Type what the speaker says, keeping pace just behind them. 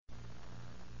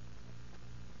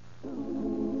Calling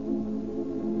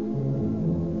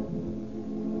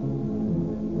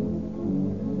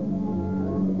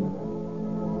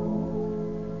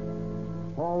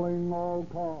all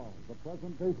cars, the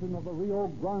presentation of the Rio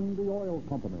Grande Oil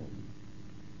Company.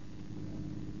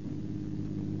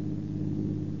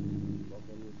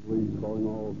 Police calling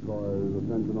all cars,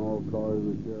 attention all cars,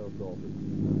 the sheriff's office.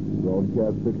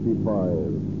 Broadcast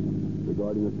 65,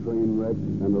 regarding a train wreck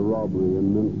and a robbery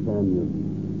in Mint Canyon.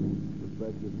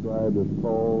 Suspect described as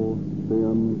tall,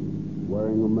 thin,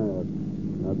 wearing a mask.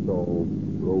 That's all.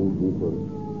 Rose and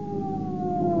First.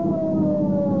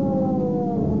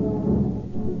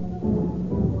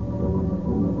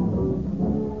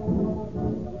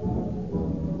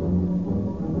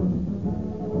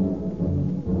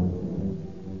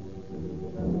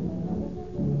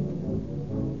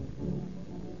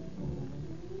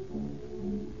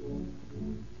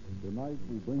 Tonight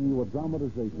we bring you a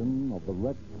dramatization of the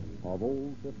wreck of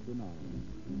Old 59.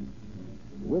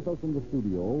 With us in the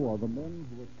studio are the men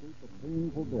who escaped a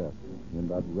painful death in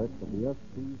that wreck of the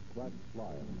S.P. Crack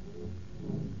Flyer.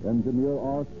 Engineer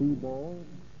R.C. Ball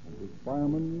and his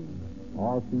fireman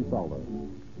R.C. Fowler.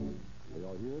 They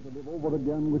are here to live over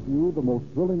again with you the most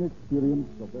thrilling experience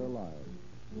of their lives.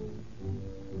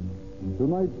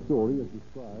 Tonight's story is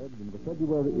described in the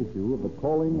February issue of the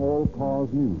Calling All Cars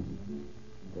News,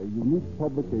 a unique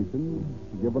publication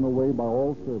given away by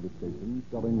all service stations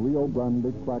selling Rio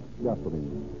Grande cracked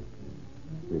gasoline.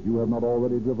 If you have not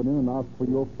already driven in and asked for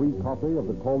your free copy of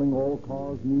the Calling All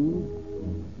Cars News,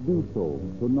 do so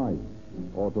tonight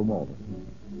or tomorrow.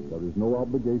 There is no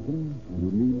obligation.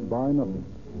 You need buy nothing.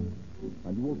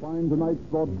 And you will find tonight's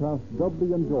broadcast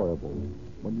doubly enjoyable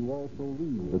when you also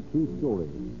read the true story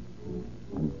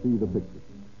and see the pictures.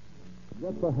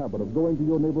 Get the habit of going to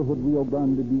your neighborhood Rio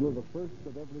Grande dealer the first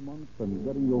of every month and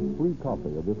getting your free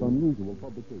copy of this unusual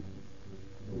publication.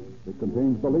 It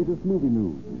contains the latest movie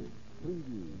news,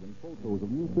 previews, and photos of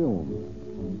new films.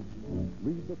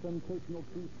 Read the sensational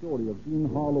true story of Jean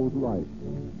Harlow's life.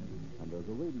 And there's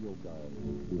a radio guide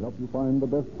to help you find the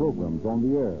best programs on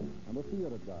the air, and a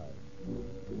theater guide.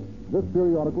 This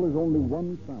periodical is only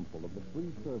one sample of the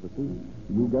free services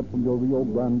you get from your Rio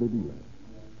Grande dealer.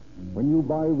 When you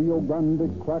buy Rio Grande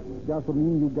cracked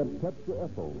gasoline, you get Tetra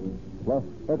Ethyl, plus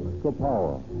extra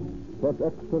power, plus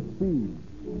extra speed,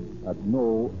 at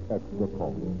no extra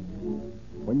cost.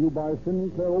 When you buy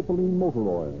Sinclair Opaline motor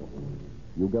oil,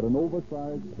 you get an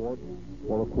oversized quart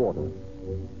for a quarter,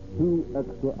 2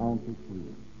 extra ounces free.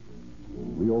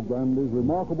 Rio Grande's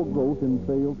remarkable growth in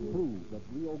sales proves that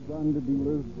Rio Grande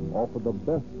dealers offer the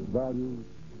best values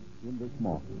in this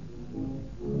market.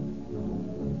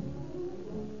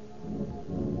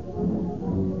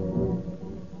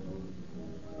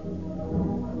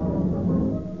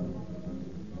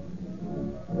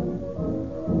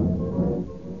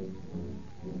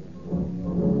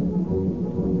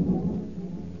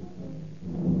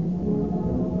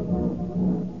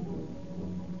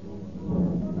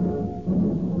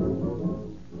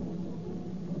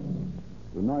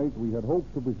 Tonight we had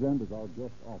hoped to present as our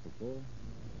guest officer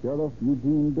Sheriff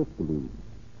Eugene Biscalou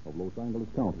of Los Angeles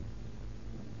County.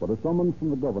 But a summons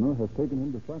from the governor has taken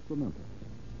him to Sacramento,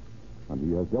 and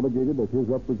he has delegated as his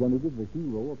representative the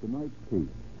hero of tonight's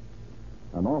case,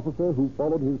 an officer who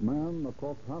followed his man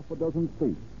across half a dozen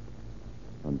states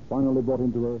and finally brought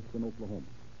him to earth in Oklahoma.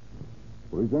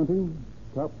 Presenting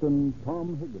Captain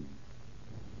Tom Higgins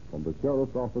from the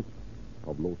Sheriff's Office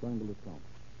of Los Angeles County.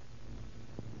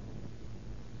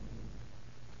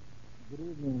 Good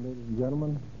evening, ladies and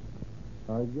gentlemen.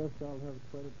 I guess I'll have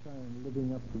quite a time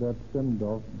living up to that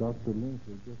send-off Dr.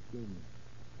 Lindsay just gave me.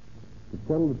 To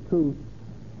tell the truth,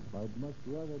 I'd much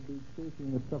rather be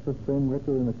chasing the toughest train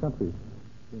wrecker in the country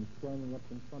than standing up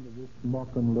in front of this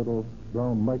mocking little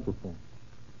brown microphone.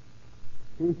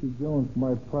 Casey Jones,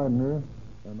 my partner,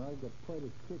 and I got quite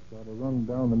a kick out of running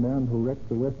down the man who wrecked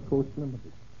the West Coast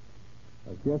Limited.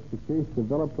 I guess the case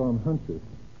developed on hunches,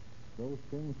 those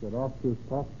things that officers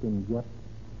often get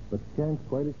but can't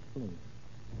quite explain.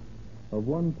 Of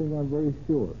one thing I'm very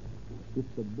sure. If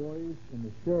the boys in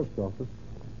the sheriff's office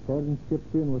hadn't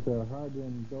chipped in with their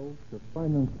hard-earned dough to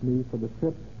finance me for the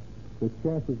trip, the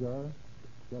chances are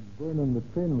that Vernon the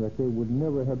train wrecker would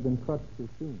never have been caught so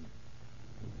soon.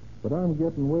 But I'm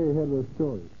getting way ahead of the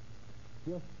story.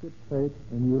 Just sit tight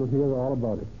and you'll hear all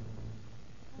about it.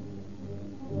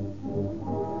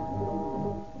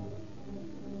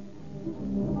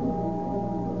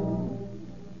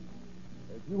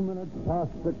 A few minutes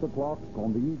past 6 o'clock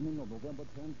on the evening of November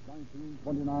 10th,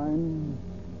 1929,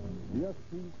 the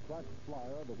S.P. Crack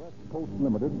Flyer, the West Coast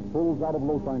Limited, pulls out of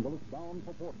Los Angeles bound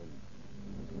for Portland.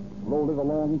 Slowly the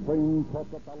long train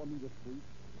puffs up Alameda Street,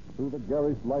 through the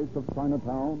garish lights of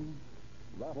Chinatown,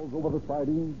 rattles over the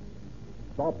sidings,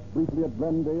 stops briefly at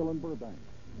Glendale and Burbank.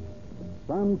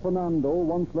 San Fernando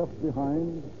once left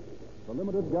behind, the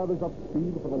Limited gathers up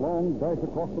speed for the long dash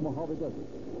across the Mojave Desert.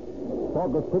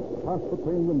 Progress trips past the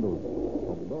train windows,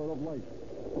 a blur of light.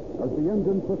 As the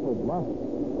engine whistle blasts,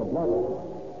 the black...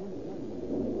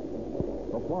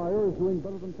 The Flyer is doing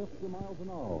better than 50 miles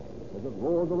an hour as it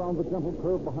roars around the gentle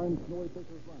curve behind Snowy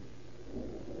Baker's Ranch.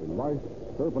 A lithe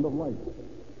serpent of light,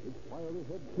 its fiery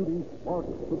head shooting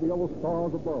sparks to the yellow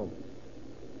stars above.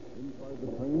 Inside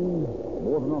the train,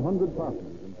 more than 100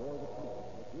 passengers enjoy the comfort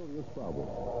of luxurious travel,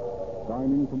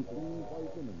 dining from clean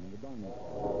white linen in the dining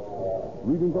car,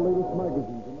 reading the latest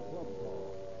magazines in the club car,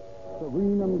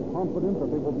 serene and confident that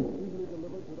they will be speedily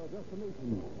delivered to their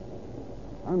destination.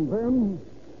 And then...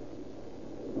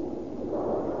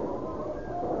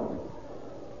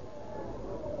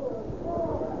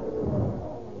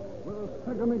 with a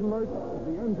sickening lurch,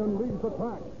 the engine leaves the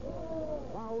track,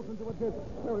 plows into a ditch,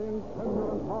 carrying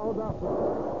tender and cars after it.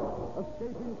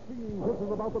 Escaping steam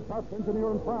hisses about the trapped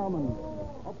engineer and fireman.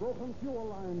 A broken fuel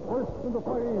line bursts into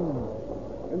flame.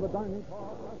 In the dining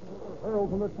car, passengers are hurled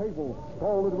from their tables,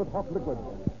 scalded with hot liquid.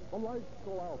 The lights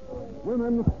go out.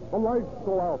 The lights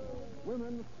go out.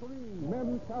 Women scream.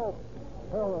 Men shout.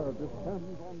 Terror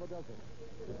descends on the desert.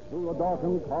 Through the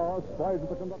darkened car strides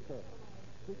the conductor,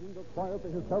 seeking to quiet the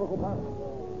hysterical passengers.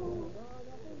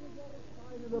 Nothing to get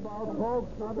excited about,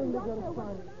 folks. Nothing to get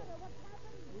excited about.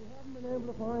 We haven't been able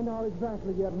to find out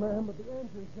exactly yet, ma'am, but the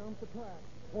engine jumped the track.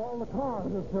 All the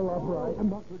cars are still upright. I'm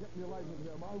not going to get me a light in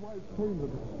here. My wife's cleaned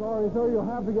it. Sorry, sir, you'll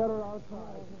have to get her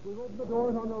outside. We've opened the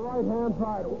doors on the right-hand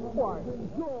side. Why?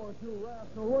 George, you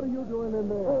rascal, what are you doing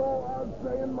in there? Oh, I'm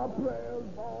saying my prayers,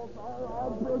 boss.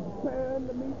 I'll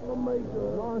pretend to meet the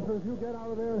Maker. Nonsense, you get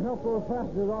out of there and help those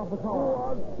passengers off the car.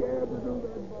 Oh, I'm scared to do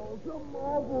that, boss. Something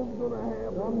awful's going to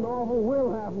happen. Something awful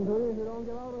will happen to you if you don't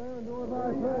get out of there and do as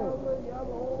I say.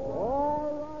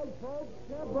 All right, folks,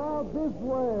 step out this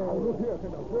way. Oh, look here,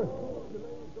 conductor. The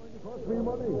lady's going to cost me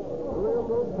money. The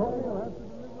railroad company will have to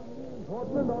deliver me in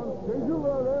Portland on schedule,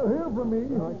 or they'll hear from me.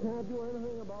 I can't do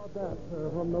anything about that, sir.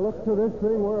 From the looks of this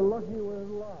thing, we're lucky we're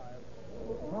alive.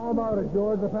 How about it,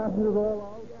 George? The passengers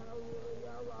all out? Yeah,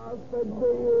 I said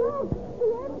the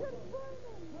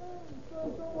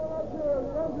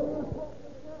engine's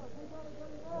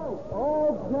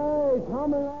Okay,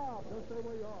 coming up. Just stay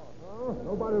where you are. Huh?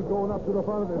 Nobody's going up to the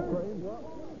front of this train.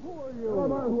 Who are you?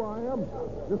 Don't mind who I am.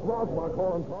 This Rod's my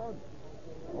calling card.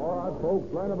 All right, folks,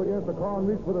 line up against the car and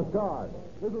reach for the sky.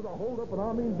 This is a hold-up, and I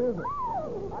mean business.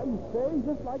 I say,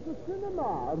 just like the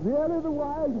cinema. Really the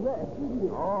Wild West, isn't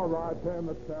it? All right, Sam,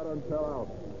 let's chatter and sell out.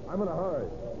 I'm in a hurry.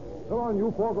 Come on,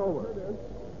 you fork over. Here it is.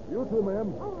 You too,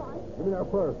 ma'am. All right. Give me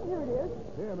that purse. Here it is.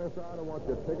 Here, mister, I don't want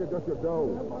your ticket, just your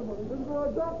dough. There's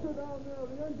a doctor down there.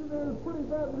 The engineer is pretty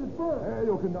badly burned. Hey,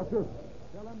 you conductor.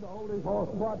 Tell him to hold his horse.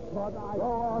 But I... Go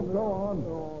on, go on.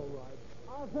 All right.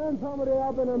 I'll send somebody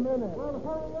up in a minute. Well,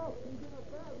 hurry up. You get a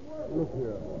bad word. Look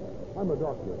here. I'm a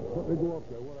doctor. Let me go up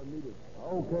there when I'm needed.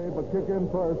 Okay, but kick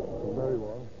in first. Very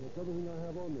well. That's everything I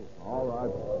have on me. All right.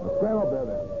 Now stand up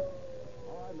there, then.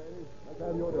 All right, ladies. Let's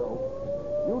have your dough.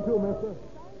 You too, mister.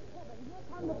 Here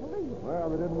come the police. Well,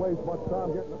 they didn't waste much time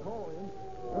getting the call in.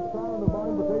 Let's try on the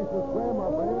bind the days to scram,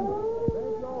 my friend.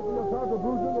 Thank you all for your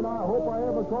contribution, and I hope I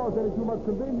haven't caused any too much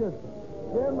convenience.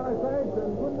 Again, my thanks,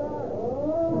 and good night.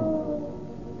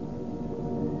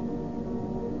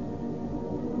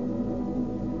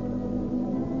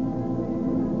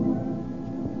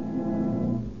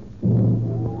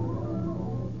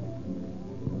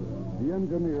 The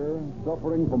engineer,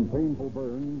 suffering from painful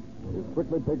burns, is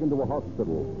quickly taken to a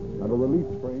hospital, and a relief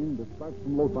train dispatched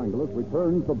from Los Angeles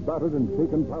returns the battered and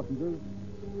shaken passengers,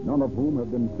 none of whom have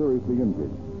been seriously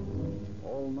injured.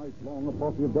 All night long, a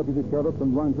posse of deputy sheriffs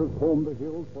and ranchers comb the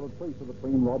hills for a trace of the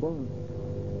train robber.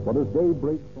 But as day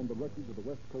breaks on the wreckage of the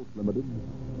West Coast Limited,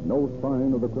 no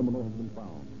sign of the criminal has been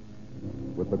found.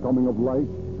 With the coming of light,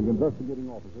 the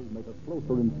investigating officers make a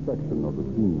closer inspection of the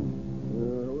scene.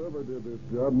 Whoever did this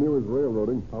job knew his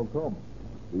railroading. How come?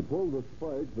 He pulled the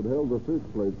spikes that held the fish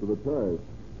plates to the ties.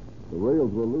 The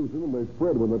rails were loosened and they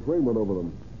spread when the train went over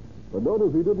them. But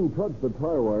notice he didn't touch the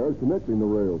tie wires connecting the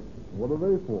rails. What are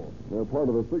they for? They're part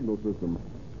of the signal system.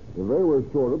 If they were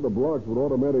shorted, the blocks would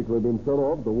automatically have been set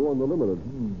off to warn the Limited.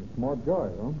 Smart guy,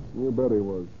 huh? You bet he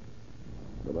was.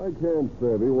 But I can't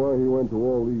savvy why he went to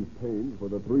all these pains for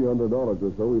the $300 or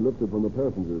so he lifted from the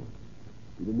passengers.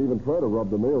 He didn't even try to rob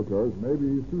the mail cars. Maybe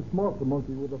he's too smart to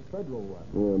monkey with a federal rap.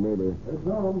 Yeah, maybe. Hey,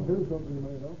 Tom, here's something you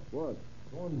may know. What?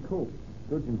 One coat.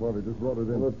 Searching party just brought it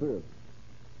in. Well, that's it.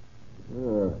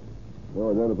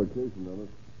 No identification on it.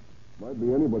 Might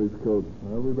be anybody's coat.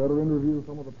 Well, we better interview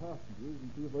some of the passengers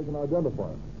and see if they can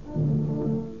identify him.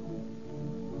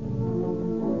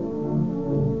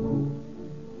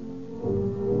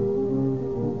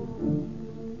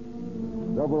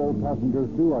 Several passengers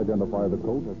do identify the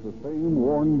coat as the same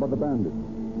worn by the bandits.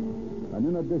 And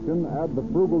in addition, add the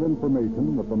frugal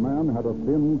information that the man had a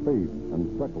thin face and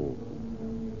freckles.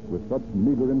 With such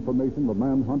meager information, the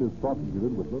manhunt is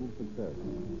prosecuted with little success.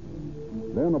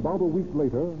 Then, about a week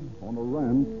later, on a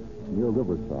ranch near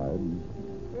Riverside...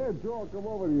 Hey, Joe, come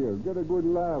over here. Get a good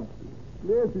laugh.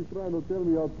 Nancy's trying to tell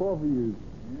me how tough he is.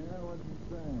 Yeah, what's he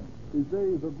saying? He says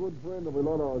he's a good friend of a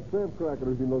lot of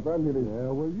safecrackers in Los Angeles.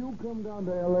 Yeah, well, you come down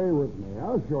to L.A. with me.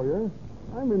 I'll show you.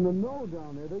 I'm in the know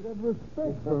down there. They got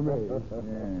respect for me. Yeah.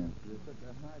 You're such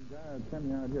a hard guy. I'll send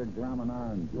you out here glomming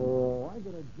orange. Oh, I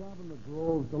got a job in the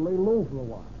groves to lay low for a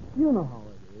while. You know how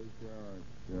it is.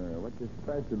 Sure. What's your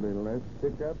specialty, Les?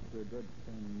 Pickups or good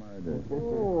thing murder?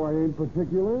 Oh, I ain't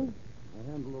particular. I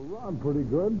handle a rod pretty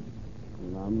good.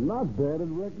 And I'm not bad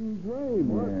at wrecking trains.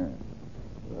 Yeah.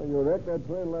 Well, you wrecked that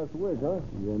train last week, huh?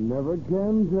 You never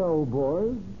can tell,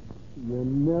 boys. You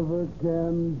never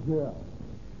can tell.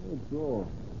 Hey, Joe.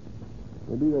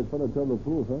 Maybe that fella tell the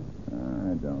truth, huh?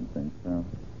 I don't think so.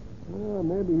 Yeah,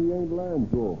 maybe he ain't lying,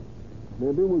 Joe.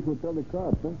 Maybe we should tell the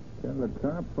cops, huh? Tell the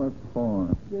cops what for?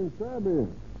 Quien sabe?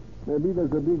 Maybe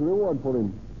there's a big reward for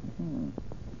him.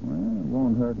 Well, it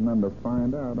won't hurt none to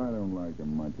find out. I don't like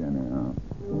him much anyhow.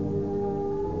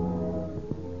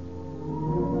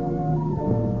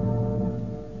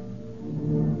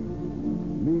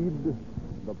 Meade,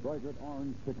 the braggart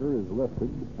orange picker, is arrested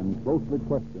and closely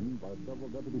questioned by several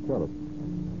deputy sheriffs.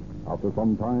 After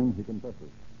some time, he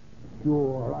confesses.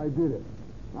 Sure, I did it.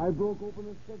 I broke open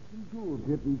a section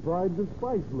toolkit and pried the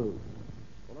spikes loose.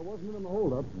 But I wasn't in the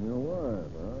holdup. You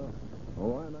weren't, huh? Oh,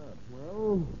 why not?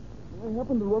 Well, I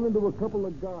happened to run into a couple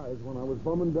of guys when I was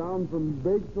bumming down from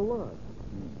Bake to Lodge.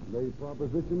 They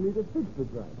propositioned me to fix the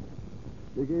track.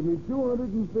 They gave me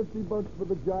 $250 for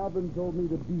the job and told me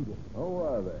to beat it. Who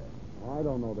are they? I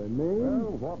don't know their names.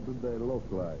 Well, what did they look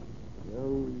like?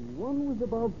 Well, one was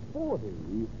about 40.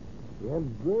 He had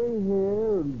gray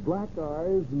hair and black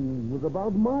eyes and was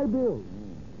about my build.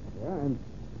 Yeah, and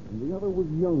the other was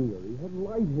younger. He had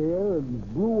light hair and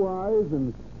blue eyes,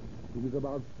 and he was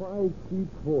about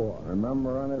 5'4".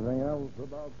 Remember anything else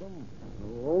about them?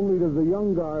 Only that the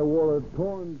young guy wore a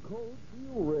torn coat.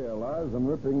 You realize in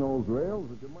ripping those rails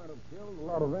that you might have killed a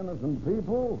lot of innocent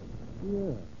people?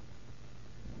 Yeah.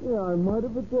 Yeah, I might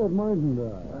have at that, mightn't I?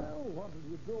 Well, what did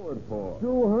you do it for?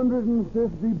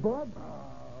 $250?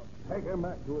 Take him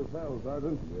back to his cell,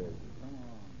 Sergeant. Yes. Come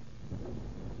on.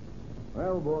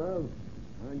 Well, boys,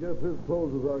 I guess this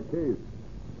closes our case.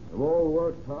 We've all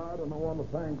worked hard, and I want to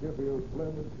thank you for your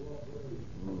splendid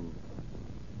cooperation.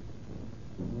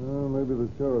 Well, maybe the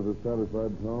sheriff is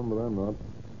satisfied, Tom, but I'm not.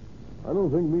 I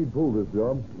don't think Meade pulled this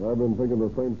job. I've been thinking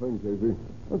the same thing, Casey.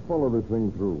 Let's follow this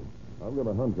thing through. I've got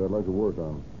a hunch I'd like to work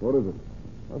on. What is it?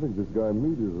 I think this guy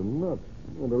Meade is a nut.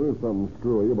 Well, there is something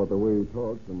screwy about the way he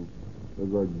talks, and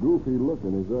there's a goofy look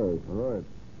in his eyes. All right.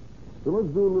 So let's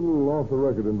do a little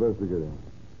off-the-record investigating.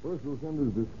 First, we'll send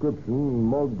his description,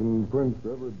 mug, and prints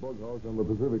to every bug house on the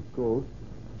Pacific coast.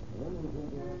 And then we'll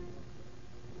send out...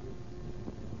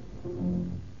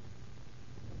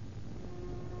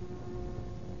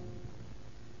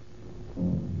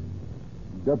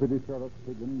 Deputy Sheriffs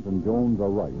Higgins and Jones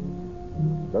are right.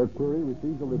 Their query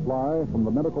receives a reply from the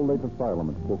Medical Lake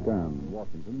Asylum at Spokane,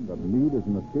 Washington, that Meade is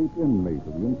an escaped inmate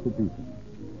of the institution.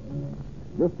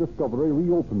 This discovery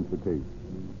reopens the case.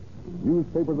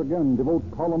 Newspapers again devote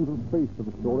columns of space to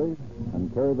the story and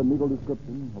carry the legal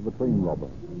description of the train robber.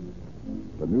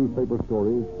 The newspaper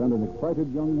stories send an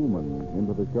excited young woman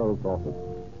into the sheriff's office,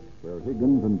 where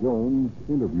Higgins and Jones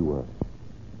interview her.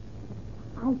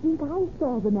 I think I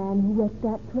saw the man who wrecked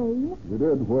that train. You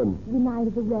did? When? The night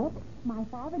of the wreck, my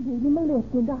father gave him a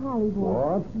lift into Hollywood.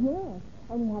 What? Yes,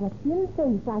 and he had a thin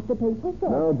face like the paper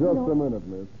said. Now, just a minute,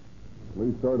 miss.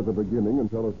 Please start at the beginning and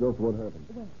tell us just what happened.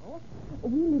 Well,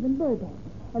 we live in Burbank,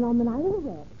 and on the night of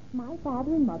the wreck, my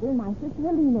father and mother and my sister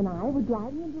Helene and I were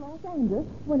driving into Los Angeles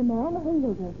when a man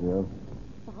hailed us. Yes?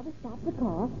 Father stopped the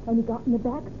car, and he got in the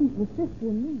back seat with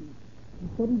sister and me. He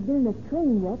said he'd been in a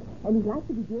train wreck, and he'd like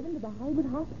to be driven to the Hollywood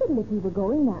Hospital if we were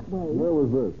going that way. Where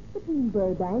was this? Between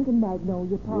Burbank and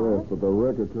Magnolia Park. Yes, but the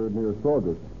wreck occurred near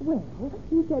Saugus. Well,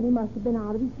 he said he must have been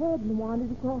out of his head and wandered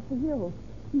across the hill.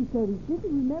 He said he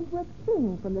didn't remember a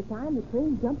thing from the time the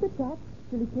train jumped the track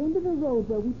till he came to the road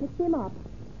where we picked him up.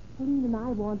 Helene and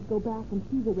I wanted to go back and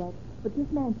see the wreck, but this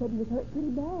man said he was hurt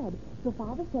pretty bad, so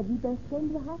Father said we'd best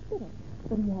send him to the hospital.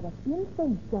 but he had a thin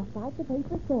face, just like the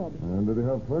paper said. And did he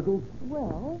have freckles?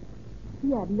 Well,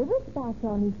 he had liver spots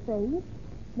on his face.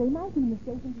 They might be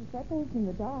mistaken for freckles in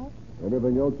the dark.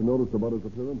 Anything else you noticed about his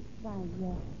appearance? Why,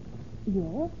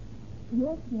 yes.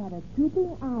 Yes, he had a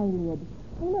drooping eyelid.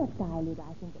 The left eyelid,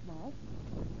 I think it was.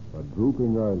 A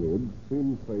drooping eyelid,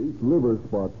 thin face, liver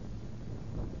spots.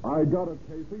 I got it,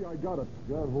 Casey. I got it.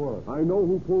 Got what? I know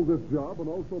who pulled this job and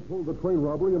also pulled the train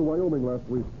robbery in Wyoming last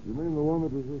week. You mean the one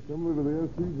that was assembly to the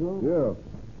SC job? Yeah.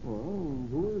 Well,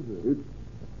 who is it? It's...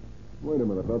 Wait a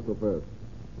minute, not so fast.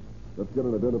 Let's get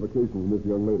an identification from this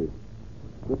young lady.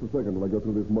 Just a second while I go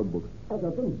through this mug book.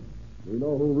 Captain, we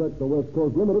know who wrecked the West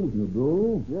Coast Limited. You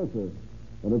do? Yes, sir.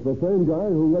 And it's the same guy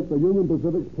who wrecked the Union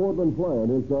Pacific Portland Flyer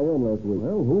near Cheyenne last week.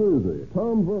 Well, who is he?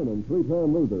 Tom Vernon,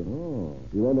 three-time loser. Oh.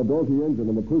 He ran the donkey engine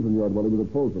in the cruising yard while he was at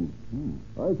Folsom.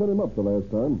 I set him up the last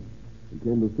time. He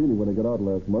came to see me when he got out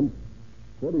last month.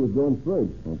 Said he was going straight.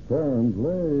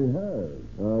 Apparently he has.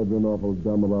 I've been awful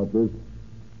dumb about this.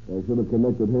 I should have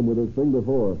connected him with this thing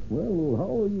before. Well,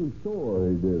 how are you sure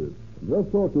he did it?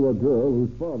 Just talked to a girl whose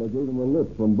father gave him a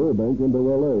lift from Burbank into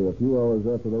L.A. a few hours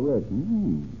after the wreck.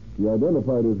 She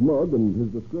identified his mug, and his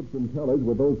description tallied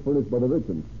with those furnished by the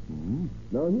victim.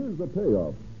 Now, here's the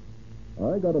payoff.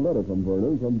 I got a letter from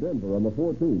Vernon from Denver on the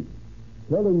 14th,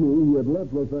 telling me he had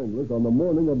left Los Angeles on the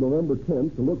morning of November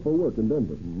 10th to look for work in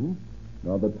Denver.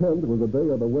 Now, the 10th was the day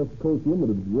of the West Coast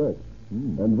Limited wreck.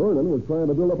 And Vernon was trying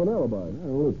to build up an alibi.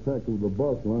 Well, a check of the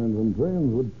bus lines and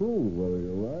trains would prove whether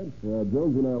you're right. Yeah,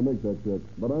 Jones and I'll make that check.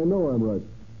 But I know I'm right.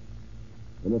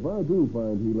 And if I do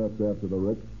find he left after the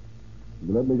wreck,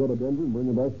 you let me go to Denver and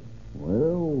bring him back?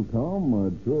 Well, Tom,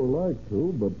 I'd sure like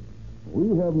to, but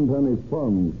we haven't any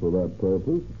funds for that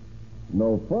purpose.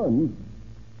 No funds?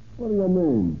 What do you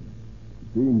mean?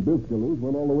 Dean Biscalous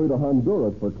went all the way to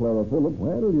Honduras for Clara Phillips.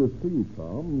 Well, you see,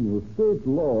 Tom, the state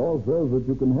law says that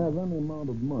you can have any amount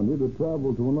of money to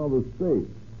travel to another state,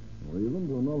 or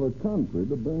even to another country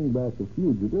to bring back a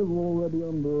fugitive already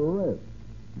under arrest.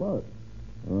 But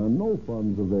there are no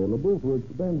funds available for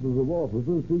expenses of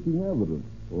officers seeking evidence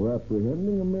or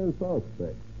apprehending a mere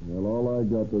suspect. Well, all I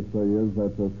got to say is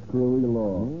that's a screwy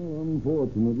law. Well,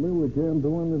 unfortunately, we can't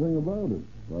do anything about it.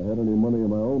 If I had any money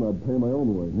of my own, I'd pay my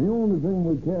own way. The only thing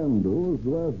we can do is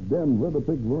to ask Denver to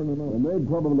pick Vernon up. And they'd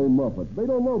probably muff it. They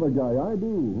don't know the guy. I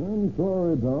do. I'm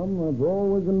sorry, Tom. That's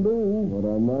all we can do. What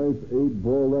a nice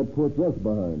 8-ball that puts us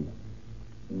behind.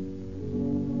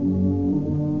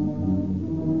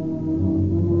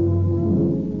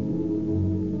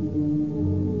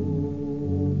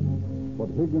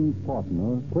 But Higgins'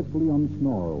 partner quickly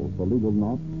unsnarls the legal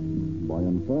knot by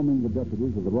informing the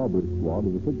deputies of the robbery squad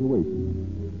of the situation.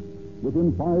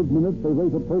 Within 5 minutes, they raise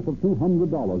a purse of $200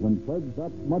 and pledge that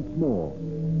much more,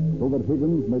 so that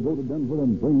Higgins may go to Denver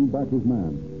and bring back his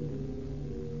man.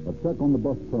 A check on the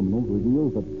bus terminals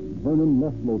reveals that Vernon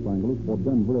left Los Angeles for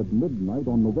Denver at midnight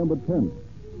on November 10th,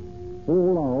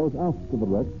 4 hours after the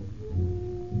wreck,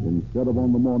 instead of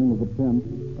on the morning of the 10th,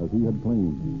 as he had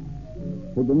claimed.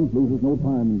 Higgins loses no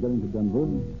time in getting to Denver,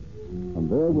 and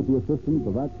there, with the assistance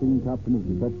of acting captain of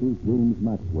detectives James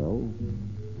Maxwell,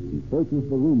 he searches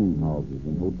the rooming houses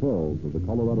and hotels of the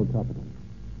Colorado capital.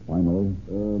 Finally,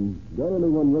 got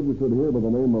anyone registered here by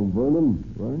the name of Vernon?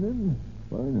 Vernon?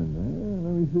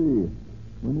 Let me see.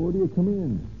 When would you come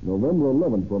in? November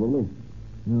 11th, probably.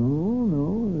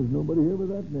 No, there's nobody here with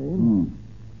that name.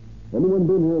 Anyone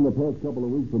been here in the past couple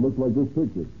of weeks that looks like this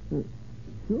picture?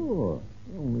 Sure.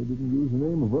 Only didn't use the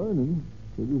name of Vernon.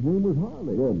 Said his name was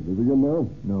Harley. Good. Is he in now?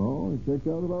 No, he checked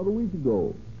out about a week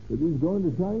ago. Said he's going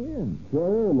to Cheyenne.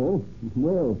 Cheyenne, huh?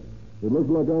 Well, it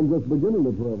looks like I'm just beginning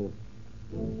to travel.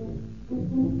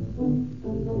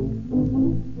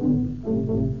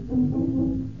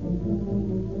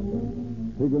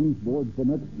 Higgins boards the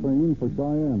next train for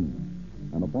Cheyenne,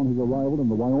 and upon his arrival in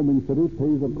the Wyoming city,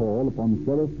 pays a call upon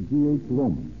Sheriff G.H.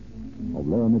 Roman of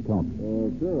Laramie County.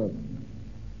 Sheriff,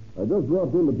 I just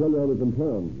dropped in to tell you I was in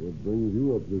town. What brings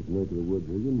you up this neck of the woods,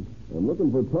 Higgins? I'm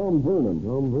looking for Tom Vernon.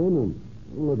 Tom Vernon?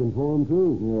 I'm looking for him,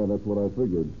 too. Yeah, that's what I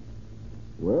figured.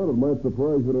 Well, it might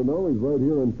surprise you to know he's right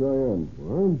here in Cheyenne.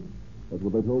 What? That's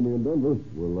what they told me in Denver.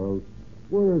 Well,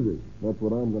 where is he? That's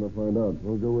what I'm going to find out.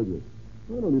 I'll go with you.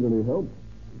 I don't need any help.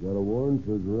 You got a warrant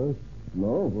for his arrest?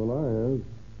 No. Well, I have.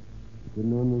 You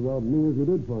couldn't run without me if you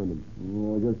did find him.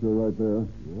 Well, I guess you're right there.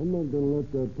 I'm not going to let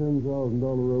that $10,000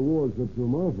 reward slip through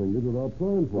my fingers without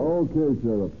trying for it. Okay,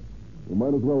 Sheriff. We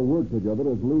might as well work together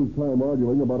as lose time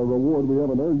arguing about a reward we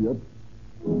haven't earned yet.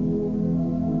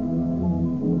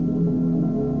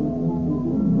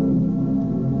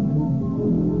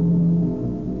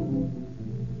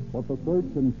 What the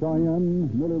search in Cheyenne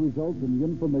merely results in the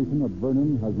information that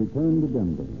Vernon has returned to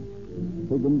Denver.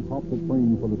 Higgins hops a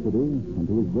train for the city, and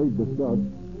to his great disgust,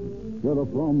 Sheriff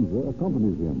Romser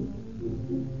accompanies him.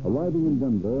 Arriving in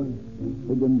Denver,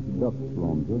 Higgins ducks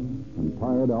Romser and,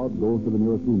 tired out, goes to the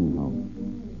nearest rooming house.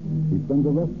 He spends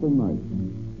a restful night,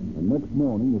 and next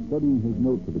morning is studying his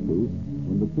notes of the case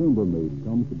when the chambermaid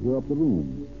comes to clear up the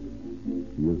room.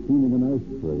 She is cleaning an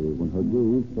ashtray when her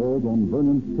gaze falls on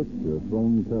Vernon's picture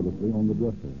thrown carelessly on the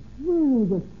dresser. Well,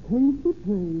 the saints be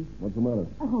praised. What's the matter?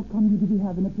 How come you to be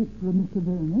having a picture of Mr.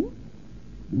 Vernon?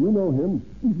 Do you know him?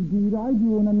 Indeed, I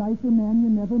do, and a nicer man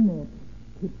you never met.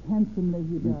 It's handsomely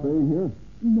he Is he does. staying here?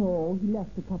 No, he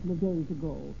left a couple of days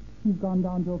ago. He's gone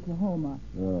down to Oklahoma.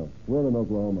 Yeah. Where in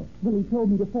Oklahoma? Well, he told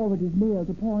me to forward his mail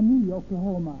to Pawnee,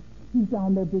 Oklahoma. He's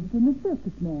down there visiting a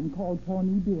circus man called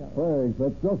Pawnee Bill. Thanks.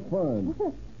 That's just fine.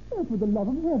 Oh, for the love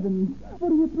of heavens,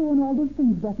 what are you throwing all those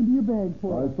things back into your bag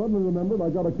for? I suddenly remembered I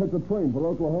got to catch a train for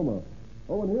Oklahoma.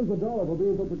 Oh, and here's $1 for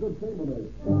being such a good chambermaid.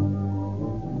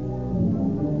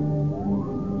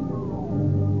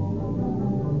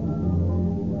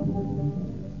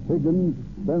 Higgins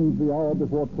spends the hour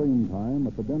before train time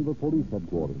at the Denver police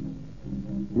headquarters.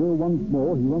 Here once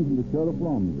more he runs into Sheriff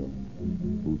Romser,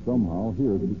 who somehow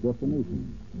hears his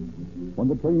destination. When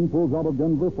the train pulls out of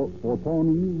Denver for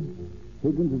Pawnee,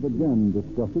 Higgins is again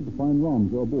disgusted to find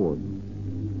Romser aboard.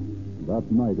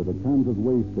 That night at a Kansas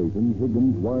way station,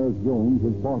 Higgins wires Jones,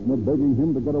 his partner, begging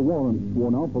him to get a warrant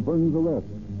sworn out for Vernon's arrest.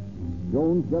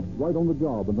 Jones gets right on the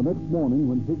job, and the next morning,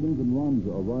 when Higgins and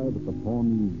Romser arrive at the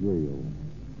Pawnee jail.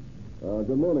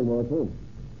 Good morning, Marshal.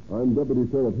 I'm Deputy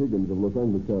Sheriff Higgins of Los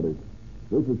Angeles County.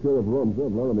 This is Sheriff Romser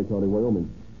of Laramie County, Wyoming.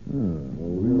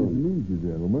 Pleased to meet you,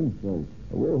 gentlemen. Thanks.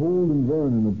 We're holding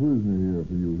Vernon a prisoner here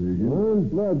for you,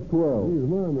 Higgins. That's 12. He's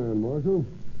my man, Marshal.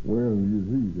 Well, you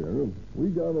see, Sheriff, we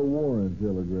got a warrant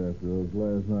telegraphed to us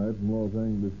last night from Los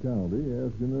Angeles County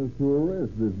asking us to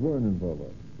arrest this Vernon fella.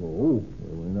 So, we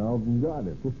went out and got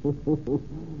him.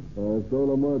 I stole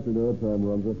a marching that time,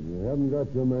 Romser. You haven't got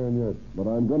your man yet. But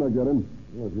I'm going to get him.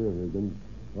 Look here, Higgins.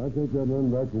 If I take that man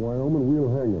back to Wyoming,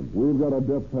 we'll hang him. We've got a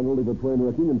death penalty for train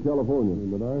wrecking in California.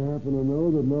 But I happen to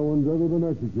know that no one's ever been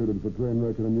executed for train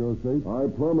wrecking in your state. I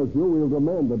promise you we'll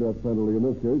demand the death penalty in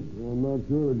this case. I'm not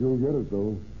sure that you'll get it,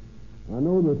 though. I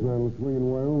know this man will swing in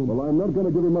Wyoming. Well, I'm not going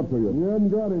to give him up to you. You haven't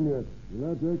got him yet.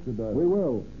 You'll have to expedite. We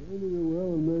will. Maybe you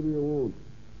will, and maybe you won't.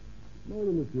 Might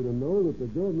have you to know that the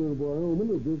governor of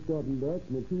Wyoming has just gotten back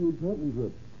from a 2-week hunting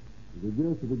trip. He's a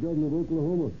guest of the governor of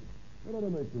Oklahoma. That ought to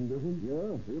make some difference.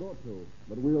 Yeah, it ought to.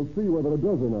 But we'll see whether it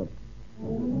does or not.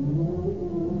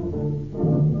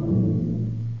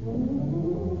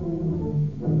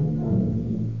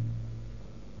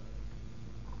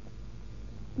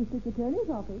 District Attorney's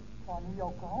Office. Pawnee,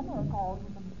 Oklahoma, called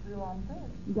you from the Bureau on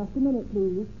Search. Just a minute,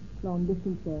 please. Long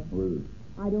distance there. Who is it?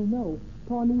 I don't know.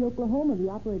 Pawnee, Oklahoma, the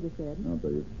operator said. I'll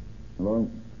tell you. Hello?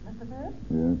 Mr. Fisk?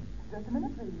 Yes? Just a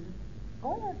minute, please.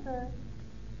 Go ahead, sir.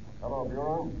 Hello,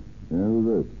 Bureau. Yeah, who's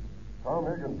this? Tom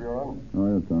Higgins, Bureau. Oh,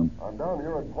 yes, Tom. I'm down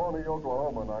here at Pawnee,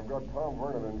 Oklahoma, and I've got Tom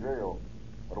Vernon in jail.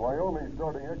 But Wyoming's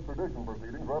starting extradition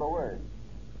proceedings right away.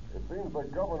 It seems the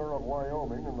governor of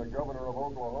Wyoming and the governor of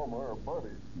Oklahoma are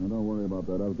buddies. Now, don't worry about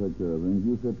that. I'll take care of things.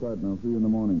 You sit tight, and I'll see you in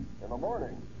the morning. In the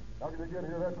morning? How can you get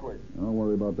here that quick? Don't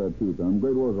worry about that, too, Tom.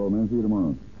 Great work, old man. See you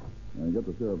tomorrow. Get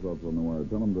the sheriff's office on the wire.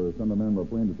 Tell them to send a man by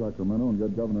plane to Sacramento and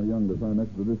get Governor Young to sign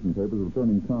extradition papers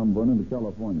returning Tom Vernon to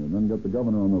California. Then get the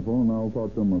governor on the phone, and I'll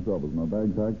talk to him myself. Is my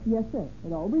bag packed? Yes, sir.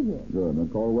 It'll all be here. Good. Now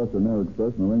call Western Air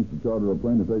Express and arrange to charter a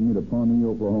plane to take me to Pawnee,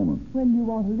 Oklahoma. When do you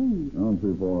want to leave? I'll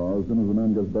see 4 hours. As soon as the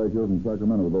man gets back here from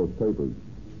Sacramento with those papers.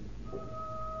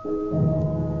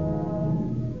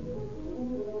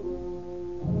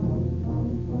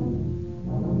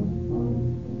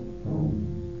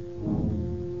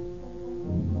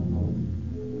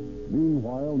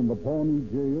 Meanwhile, in the Pawnee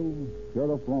jail,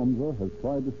 Sheriff Romser has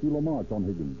tried to steal a march on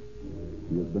Higgins.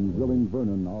 He has been grilling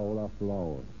Vernon hour after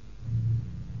hour.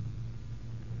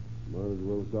 Might as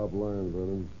well stop lying,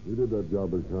 Vernon. You did that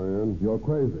job at Cheyenne. You're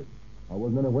crazy. I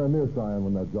wasn't anywhere near Cheyenne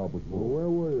when that job was Well, full. where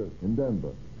were you? In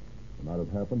Denver. The night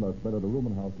it happened, I spent at a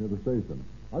rooming house near the station.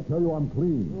 I tell you, I'm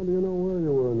clean. How do you know where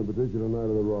you were on the particular night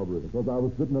of the robbery? Because I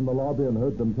was sitting in the lobby and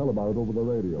heard them tell about it over the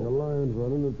radio. You're lying,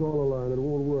 Vernon. It's all a lie. It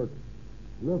won't work.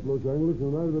 You left Los Angeles on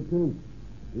the night of the 10th.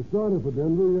 You started for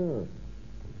Denver, yeah.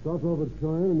 You stopped off at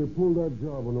Cheyenne and you pulled that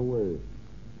job on the way.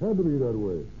 Had to be that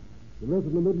way. You left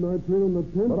in the midnight train on the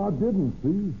 10th? But I didn't,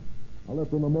 see? I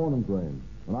left on the morning train.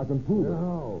 And I can prove Yeah, it.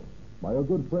 how? By a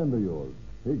good friend of yours,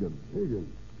 Higgins. Higgins.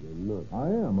 You're nuts. I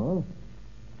am, huh?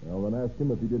 Well, then ask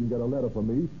him if he didn't get a letter from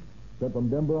me Sent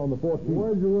from Denver on the 14th.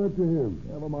 Why'd you write to him?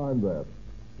 Never mind that.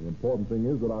 The important thing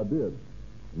is that I did.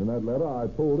 And in that letter, I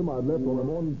told him I'd left on the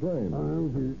morning train.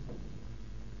 I'll see.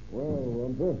 Well,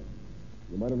 Rumper,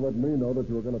 you might have let me know that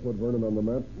you were going to put Vernon on the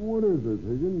map. What is this,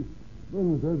 Higgins?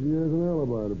 Vernon says he has an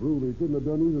alibi to prove he couldn't have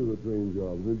done either of the train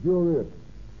jobs. That you're it.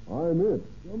 I'm it.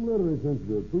 Some letter he sent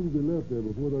you that proved he left there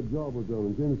before that job was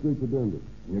done and came straight to Denver.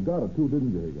 You got it, too, didn't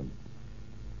you, Higgins?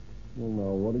 Well,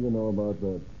 now, what do you know about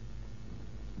that?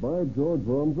 By George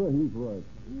Rumser, he's right.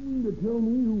 You mean to tell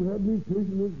me you had me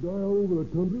chasing this guy all over the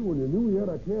country when you knew he had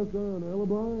a cast-iron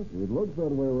alibi? It looks that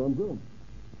way, Rumser.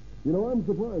 You know, I'm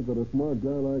surprised that a smart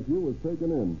guy like you was taken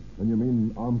in. And you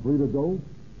mean I'm free to go?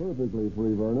 Perfectly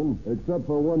free, Vernon, except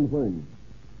for one thing.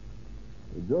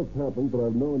 It just happens that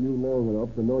I've known you long enough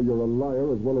to know you're a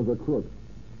liar as well as a crook.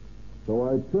 So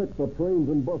I checked the trains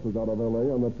and buses out of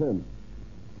L.A. on the 10th.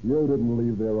 You didn't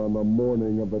leave there on the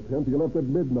morning of the 10th. You left at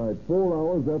midnight, 4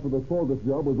 hours after the Saugus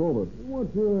job was over. What's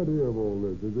your idea of all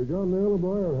this? Has he got an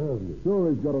alibi or hasn't he?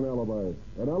 Sure he's got an alibi.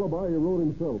 An alibi he wrote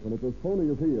himself, and it's as phony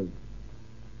as he is.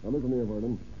 Now listen here,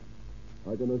 Vernon.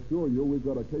 I can assure you we've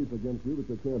got a case against you that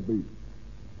you can't beat.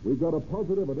 We've got a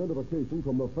positive identification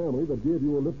from the family that gave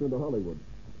you a lift into Hollywood.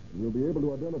 And we'll be able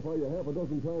to identify you half a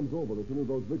dozen times over as soon as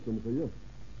those victims see you.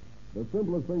 The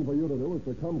simplest thing for you to do is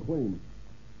to come clean.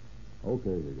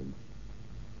 Okay, Higgins.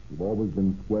 You've always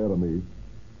been square to me.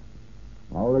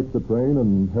 I wrecked the train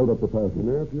and held up the passage. And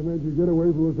after you made your getaway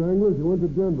from Los Angeles, you went to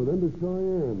Denver, then to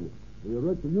Cheyenne. You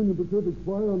wrecked the Union Pacific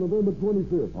Spire on November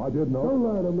 25th. I did know. Don't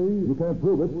lie to me. You can't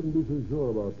prove it. I wouldn't be so sure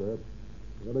about that.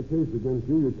 I got a case against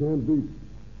you can't beat.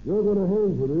 You're going to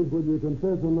hang for this, whether you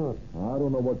confess or not. I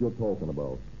don't know what you're talking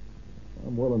about.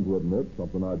 I'm willing to admit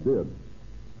something I did.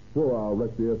 Sure, I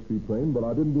wrecked the SP train, but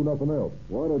I didn't do nothing else.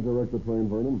 Why did you wreck the train,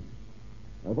 Vernon?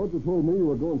 I thought you told me you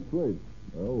were going straight.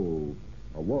 Oh,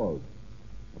 I was.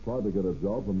 I tried to get a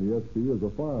job from the SP as a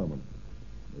fireman.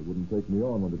 They wouldn't take me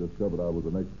on when they discovered I was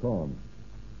an ex-con.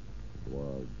 So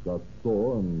I got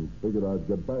sore and figured I'd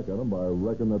get back at them by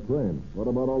wrecking the train. What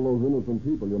about all those innocent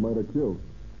people you might have killed?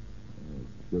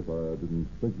 I guess I didn't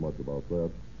think much about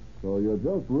that. So you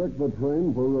just wrecked the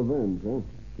train for revenge, huh?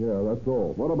 Yeah, that's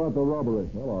all. What about the robbery?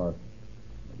 Well,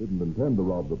 I didn't intend to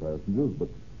rob the passengers, but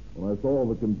when I saw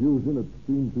the confusion, it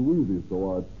seemed too easy,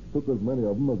 so I took as many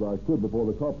of them as I could before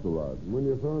the cops arrived. When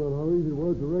you found out how easy it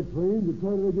was to wreck trains, you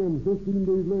tried it again 15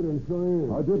 days later in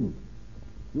Cheyenne. I didn't.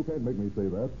 You can't make me say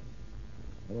that.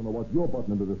 I don't know what you're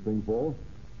butting into this thing for.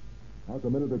 I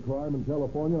committed a crime in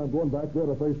California, and I'm going back there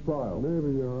to face trial.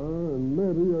 Maybe you are, and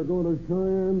maybe you're going to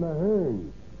Cheyenne to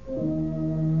hang.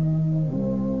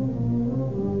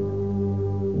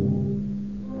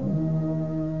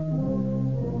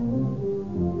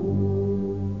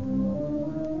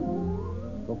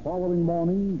 The following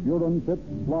morning, Buren Pitts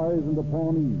flies into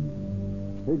Pawnee.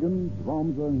 Higgins,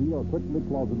 Romser, and he are quickly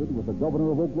closeted with the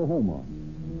governor of Oklahoma,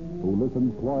 who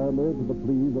listens quietly to the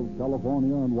pleas of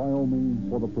California and Wyoming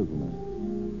for the prisoner.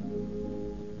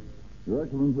 Your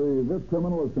Excellency, this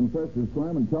criminal has confessed his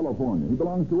crime in California. He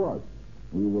belongs to us.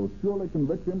 We will surely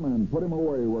convict him and put him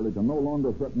away where he can no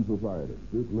longer threaten society.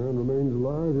 If this man remains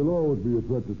alive, he'll always be a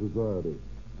threat to society.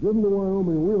 Give him to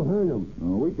Wyoming, we'll hang him.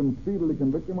 We can speedily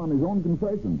convict him on his own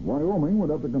confession. Wyoming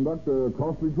would have to conduct a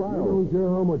costly trial. I don't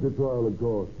care how much a trial it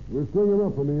costs. We'll string him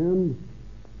up in the end.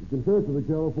 He confessed to the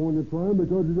California crime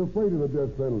because he's afraid of the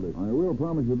death penalty. I will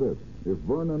promise you this. If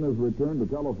Vernon is returned to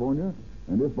California,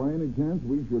 and if by any chance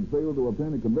we should fail to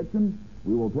obtain a conviction,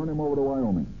 we will turn him over to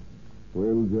Wyoming.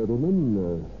 Well,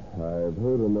 gentlemen, I've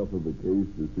heard enough of the case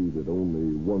to see that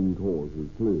only one course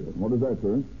is clear. What is that,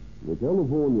 sir? The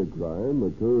California crime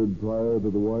occurred prior to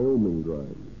the Wyoming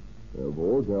crime.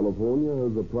 Therefore, California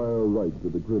has a prior right to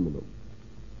the criminal.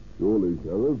 Surely,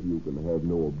 Sheriff, you can have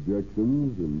no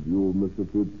objections in view of Mr.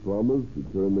 Pitt's promise to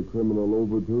turn the criminal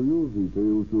over to you if he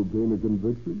fails to obtain a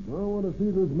conviction. I want to see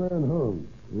this man hung.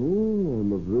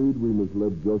 I'm afraid we must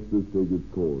let justice take its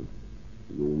course.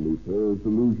 The only fair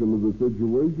solution of the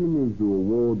situation is to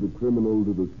award the criminal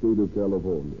to the state of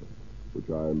California, which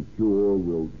I am sure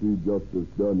will see justice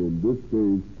done in this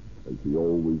case as he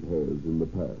always has in the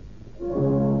past.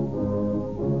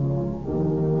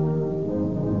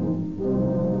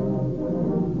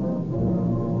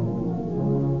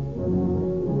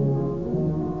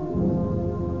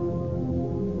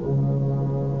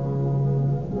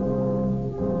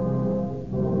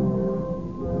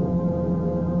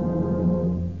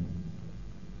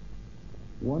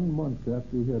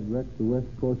 After he had wrecked the West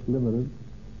Coast Limited,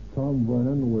 Tom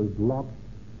Vernon was locked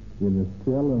in a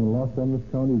cell in the Los Angeles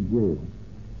County Jail.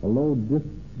 Although the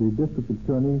district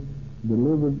attorney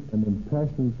delivered an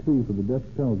impassioned plea for the death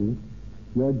penalty,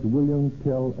 Judge William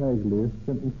Kell Agley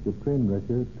sentenced the train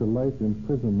wrecker to life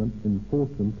imprisonment in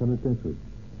Folsom Penitentiary.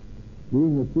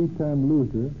 Being a three-time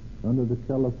loser under the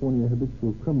California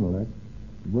Habitual Criminal Act,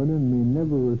 Vernon may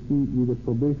never receive either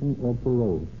probation or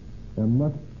parole and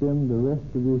must spend the rest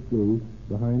of his days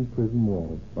behind prison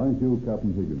walls. Thank you,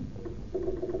 Captain Higgins.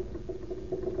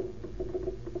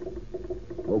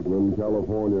 Oakland,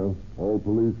 California. All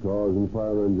police cars and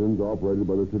fire engines operated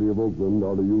by the city of Oakland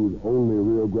are to use only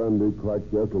Rio Grande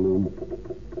cracked gasoline.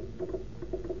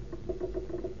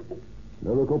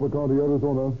 Maricopa County,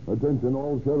 Arizona. Attention,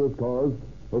 all sheriff's cars.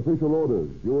 Official orders.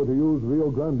 You are to use Rio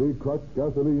Grande cracked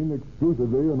gasoline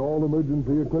exclusively in all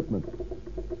emergency equipment.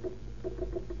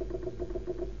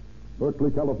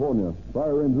 Berkeley, California.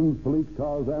 Fire engines, police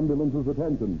cars, ambulances,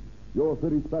 attention. Your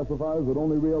city specifies that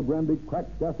only Rio Grande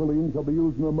cracked gasoline shall be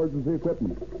used in emergency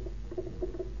equipment.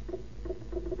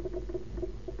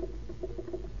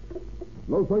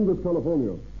 Los Angeles,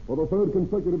 California. For the third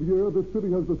consecutive year, this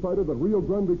city has decided that Rio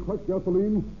Grande cracked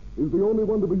gasoline is the only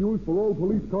one to be used for all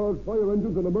police cars, fire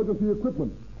engines, and emergency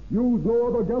equipment. Use no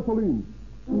other gasoline.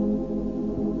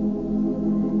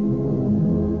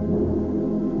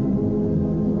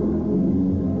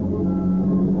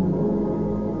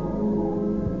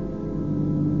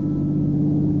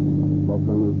 Los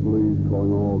Angeles Police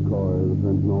calling all cars.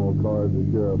 Attention all cars to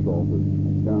Sheriff's Office.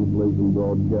 Cancellation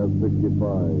broadcast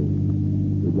 65.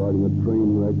 Regarding a train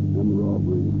wreck and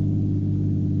robbery.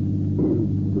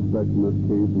 Suspect in this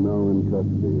case now in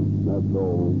custody. That's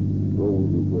all.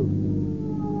 Rolls and close.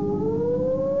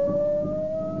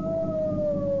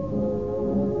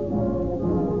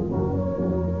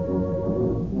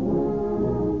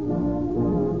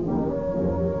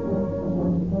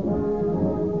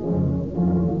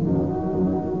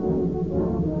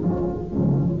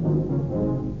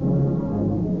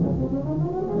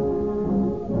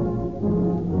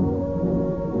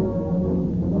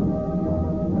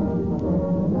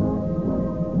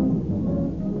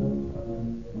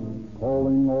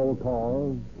 Calling All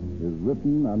Cars is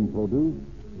written and produced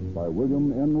by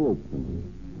William N. Robeson.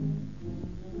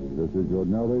 This is your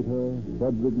narrator,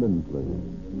 Frederick Lindsley,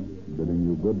 bidding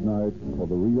you good night for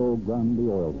the Rio Grande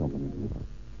Oil Company.